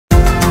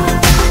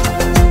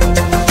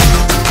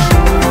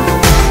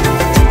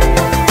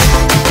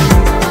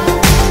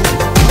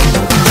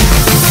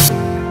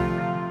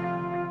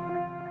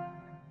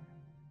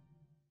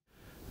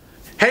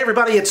Hey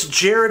everybody, it's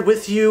Jared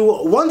with you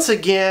once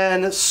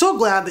again. So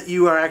glad that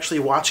you are actually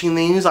watching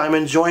these. I'm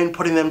enjoying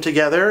putting them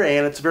together,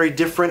 and it's very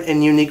different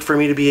and unique for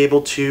me to be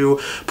able to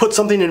put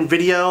something in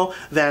video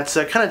that's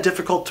kind of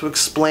difficult to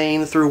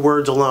explain through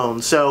words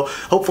alone. So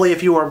hopefully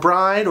if you are a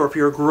bride, or if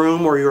you're a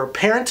groom, or you're a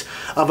parent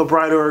of a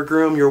bride or a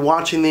groom, you're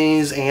watching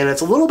these and it's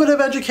a little bit of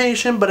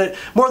education, but it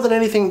more than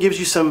anything gives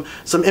you some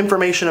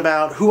information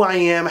about who I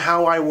am,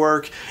 how I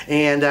work,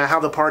 and how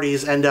the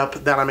parties end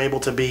up that I'm able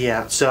to be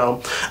at.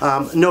 So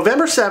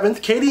November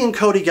 7th, Kati and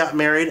Cody got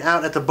married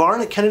out at the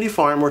barn at Kennedy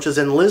Farm, which is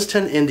in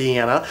Liston,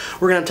 Indiana.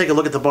 We're going to take a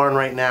look at the barn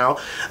right now.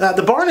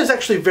 The barn is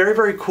actually very,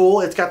 very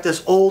cool. It's got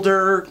this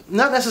older,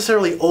 not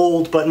necessarily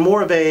old, but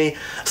more of a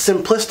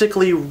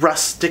simplistically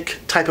rustic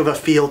type of a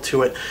feel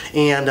to it.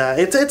 And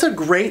it's a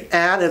great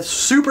ad. It's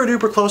super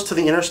duper close to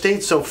the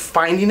interstate, so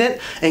finding it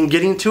and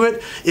getting to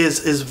it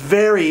is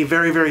very,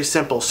 very, very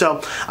simple.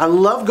 So I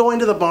love going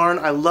to the barn.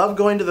 I love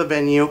going to the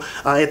venue.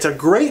 It's a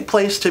great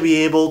place to be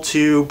able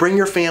to bring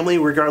your family,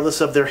 regardless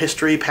of their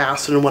history,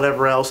 past, and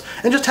whatever else,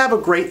 and just have a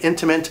great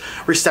intimate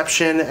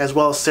reception as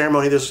well as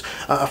ceremony. There's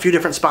a few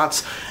different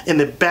spots in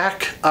the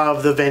back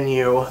of the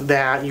venue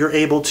that you're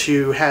able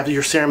to have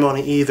your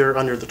ceremony either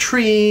under the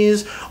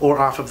trees or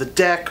off of the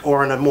deck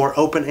or in a more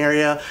open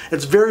area.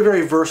 It's very,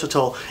 very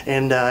versatile,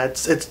 and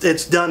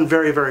it's done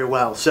very, very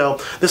well. So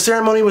the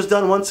ceremony was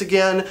done once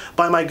again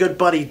by my good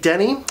buddy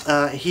Dennie.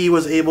 He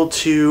was able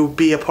to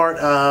be a part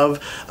of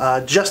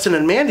Justin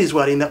and Mandy's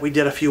wedding that we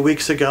did a few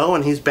weeks ago,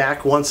 and he's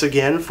back once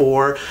again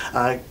for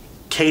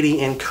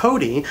Kati and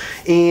Cody,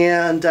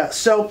 and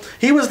so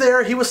he was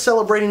there. He was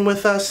celebrating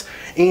with us,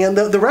 and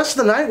the rest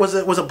of the night was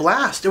a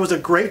blast. It was a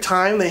great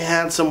time. They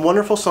had some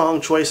wonderful song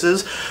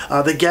choices.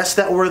 The guests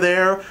that were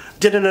there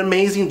did an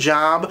amazing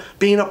job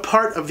being a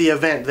part of the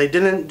event. They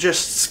didn't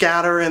just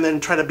scatter and then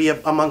try to be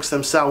amongst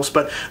themselves,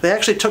 but they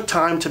actually took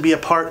time to be a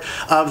part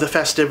of the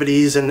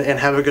festivities and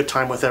have a good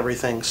time with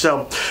everything.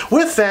 So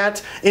with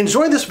that,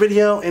 enjoy this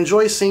video,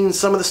 enjoy seeing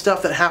some of the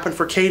stuff that happened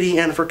for Kati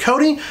and for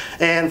Cody.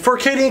 And for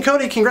Kati and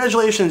Cody,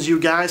 congratulations, you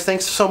guys.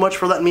 Thanks so much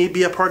for letting me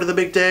be a part of the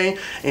big day,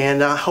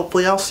 and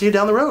hopefully I'll see you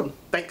down the road.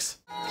 Thanks.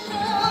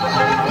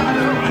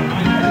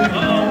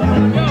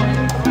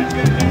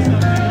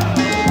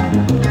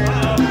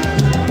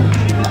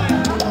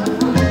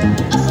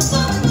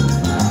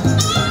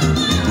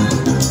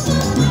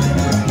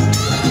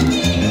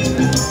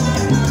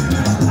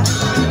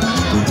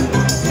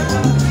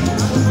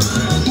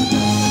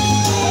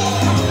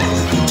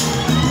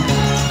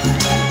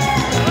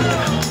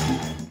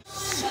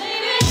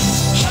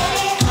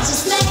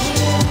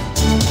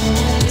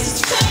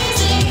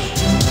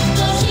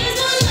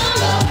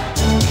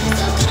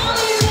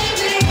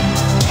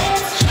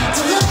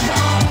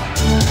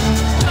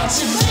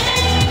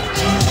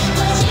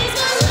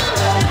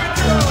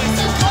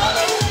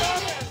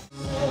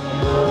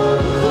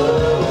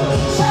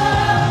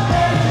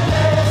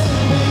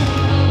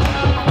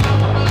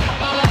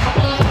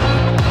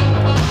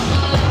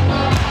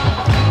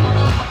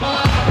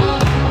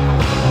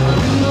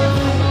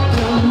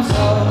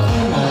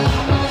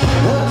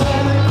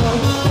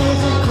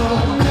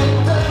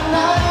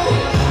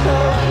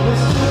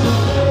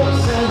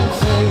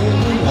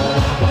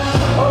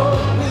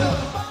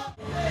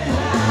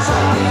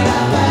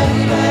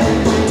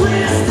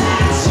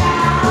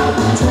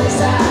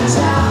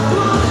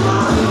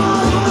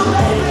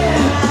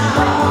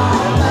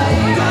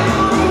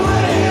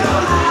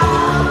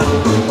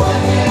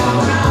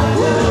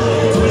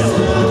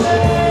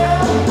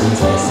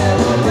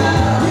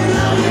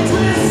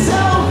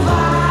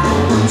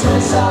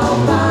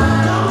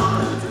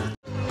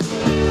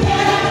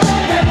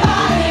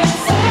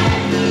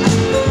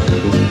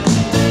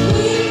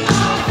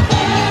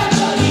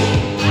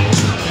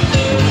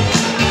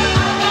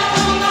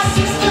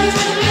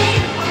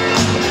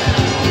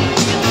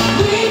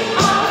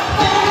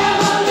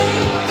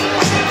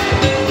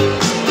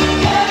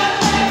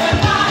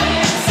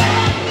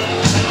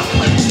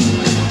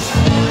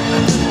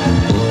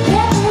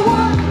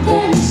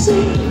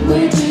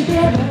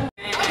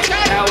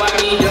 Now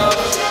I need your